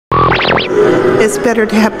It's better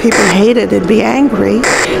to have people hate it and be angry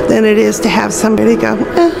than it is to have somebody go,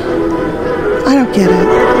 I don't get it.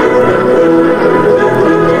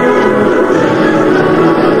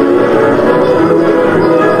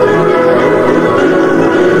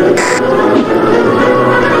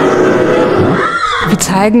 Wir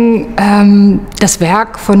zeigen das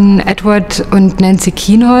Werk von Edward und Nancy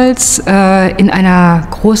Kienholz in einer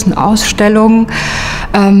großen Ausstellung,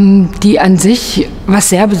 die an sich was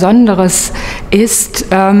sehr Besonderes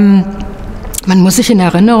ist. Man muss sich in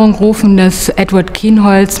Erinnerung rufen, dass Edward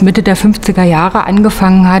Kienholz Mitte der 50er Jahre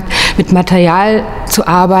angefangen hat, mit Material zu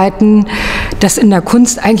arbeiten, das in der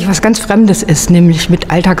Kunst eigentlich was ganz Fremdes ist, nämlich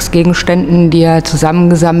mit Alltagsgegenständen, die er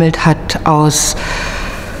zusammengesammelt hat aus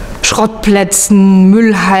Schrottplätzen,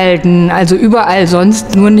 Müllhalden, also überall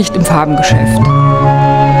sonst, nur nicht im Farbengeschäft.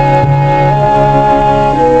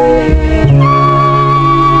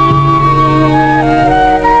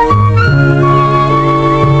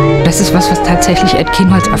 Das ist was tatsächlich Ed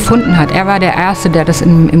Kienholz erfunden hat. Er war der Erste, der das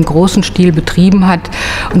im großen Stil betrieben hat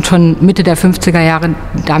und schon Mitte der 50er Jahre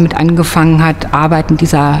damit angefangen hat, Arbeiten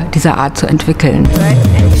dieser Art zu entwickeln.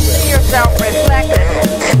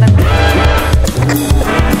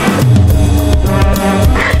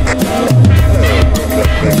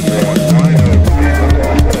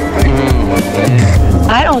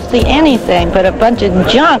 I don't see anything but a bunch of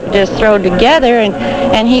junk just thrown together,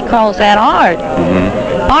 and he calls that art.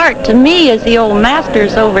 Art to me is the old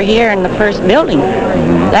masters over here in the first building.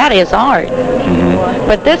 That is art.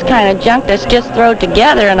 But this kind of junk that's just thrown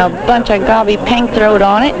together and a bunch of gobby paint thrown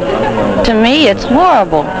on it, to me it's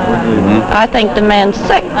horrible. I think the man's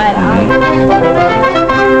sick.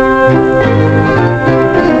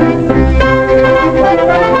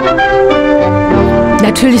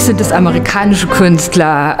 Natürlich sind es amerikanische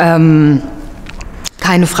Künstler,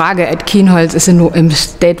 keine Frage. Ed Kienholz ist im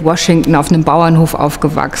State Washington auf einem Bauernhof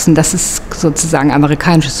aufgewachsen. Das ist sozusagen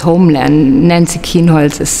amerikanisches Homeland. Nancy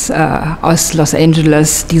Kienholz ist aus Los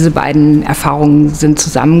Angeles. Diese beiden Erfahrungen sind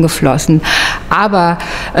zusammengeflossen. Aber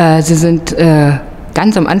sie sind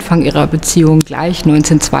ganz am Anfang ihrer Beziehung gleich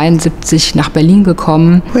 1972 nach Berlin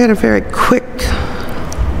gekommen. We had a very quick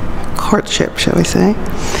courtship, shall we say.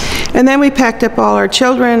 And then we packed up all our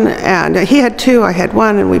children, and he had two, I had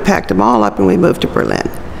one, and we packed them all up and we moved to Berlin.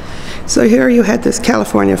 So here you had this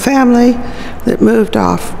California family that moved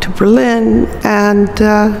off to Berlin, and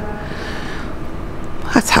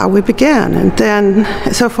that's how we began. And then,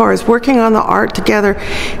 so far as working on the art together,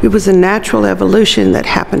 it was a natural evolution that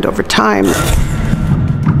happened over time.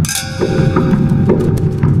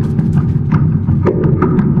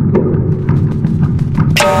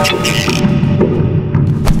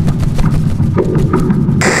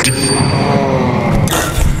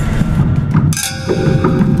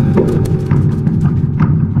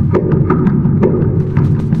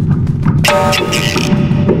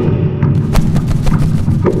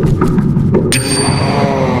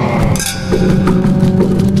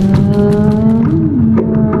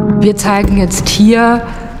 Wir zeigen jetzt hier,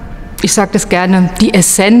 ich sage das gerne, die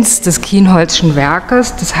Essenz des Kienholzschen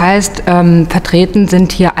Werkes. Das heißt, vertreten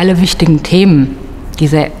sind hier alle wichtigen Themen, die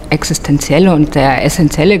sehr existenzielle und sehr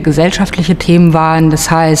essentielle gesellschaftliche Themen waren. Das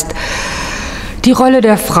heißt, die Rolle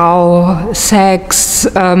der Frau, Sex,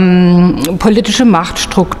 politische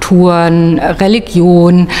Machtstrukturen,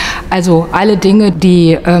 Religion, also alle Dinge,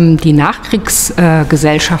 die die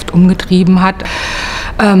Nachkriegsgesellschaft umgetrieben hat.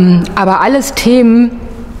 Aber alles Themen,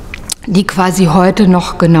 die quasi heute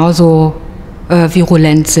noch genauso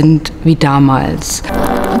virulent sind wie damals.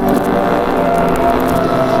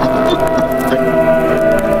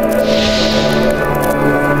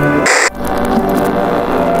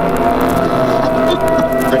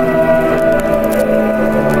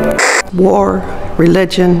 War,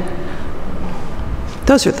 religion,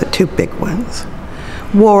 those are the two big ones.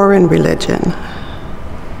 War and religion.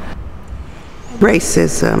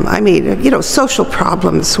 Racism, I mean, you know, social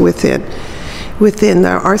problems within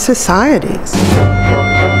our societies.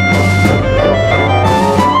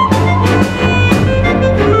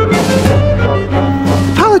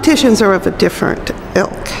 Politicians are of a different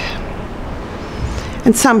ilk.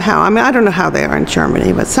 And somehow, I mean, I don't know how they are in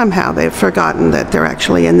Germany, but somehow they've forgotten that they're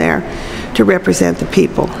actually in there to represent the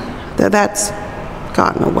people. That's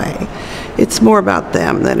gotten away. It's more about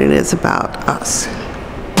them than it is about us.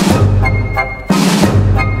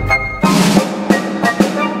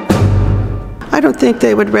 I don't think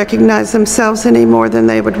they would recognize themselves any more than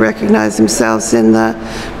they would recognize themselves in the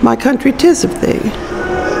 "My Country 'Tis of Thee."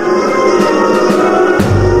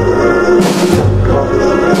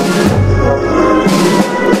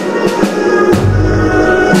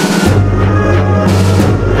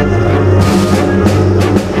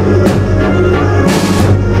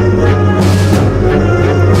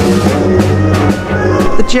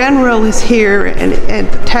 general is here, and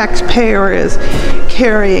the taxpayer is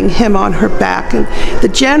carrying him on her back. And the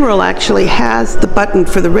general actually has the button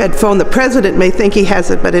for the red phone. The president may think he has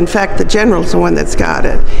it, but in fact the general's the one that's got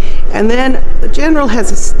it. And then the general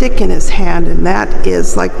has a stick in his hand, and that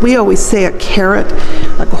is, like we always say, a carrot.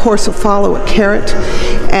 Like a horse will follow a carrot.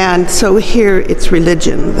 And so here it's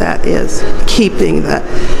religion that is keeping the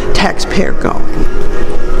taxpayer going.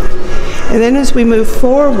 And then as we move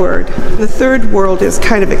forward, the third world is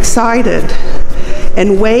kind of excited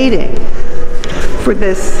and waiting for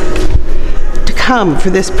this to come, for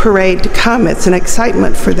this parade to come. It's an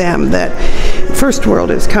excitement for them that first world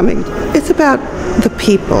is coming. It's about the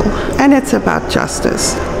people, and it's about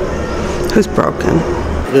justice, who's broken.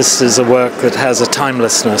 This is a work that has a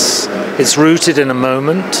timelessness. It's rooted in a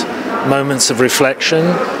moment, moments of reflection,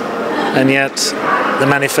 and yet the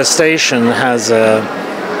manifestation has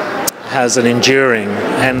an enduring,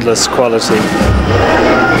 endless quality.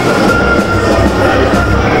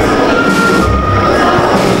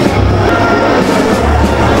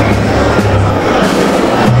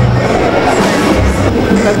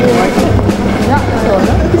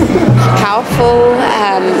 Powerful,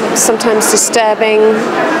 sometimes disturbing,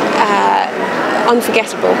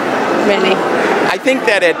 unforgettable, really. I think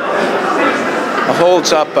that it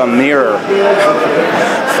holds up a mirror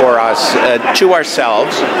for us, to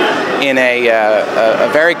ourselves, in a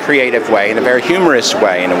very creative way, in a very humorous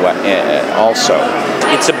way, also.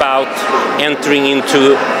 It's about entering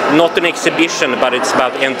into, not an exhibition, but it's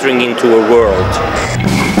about entering into a world.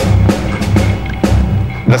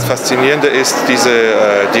 Das Faszinierende ist diese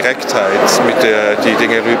Direktheit, mit der die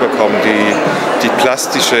Dinge rüberkommen, die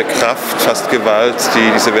plastische Kraft, fast Gewalt,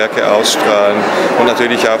 die diese Werke ausstrahlen, und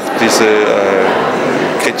natürlich auch diese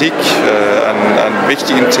Kritik an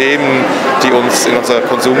wichtigen Themen, die uns in unserer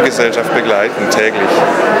Konsumgesellschaft begleiten, täglich.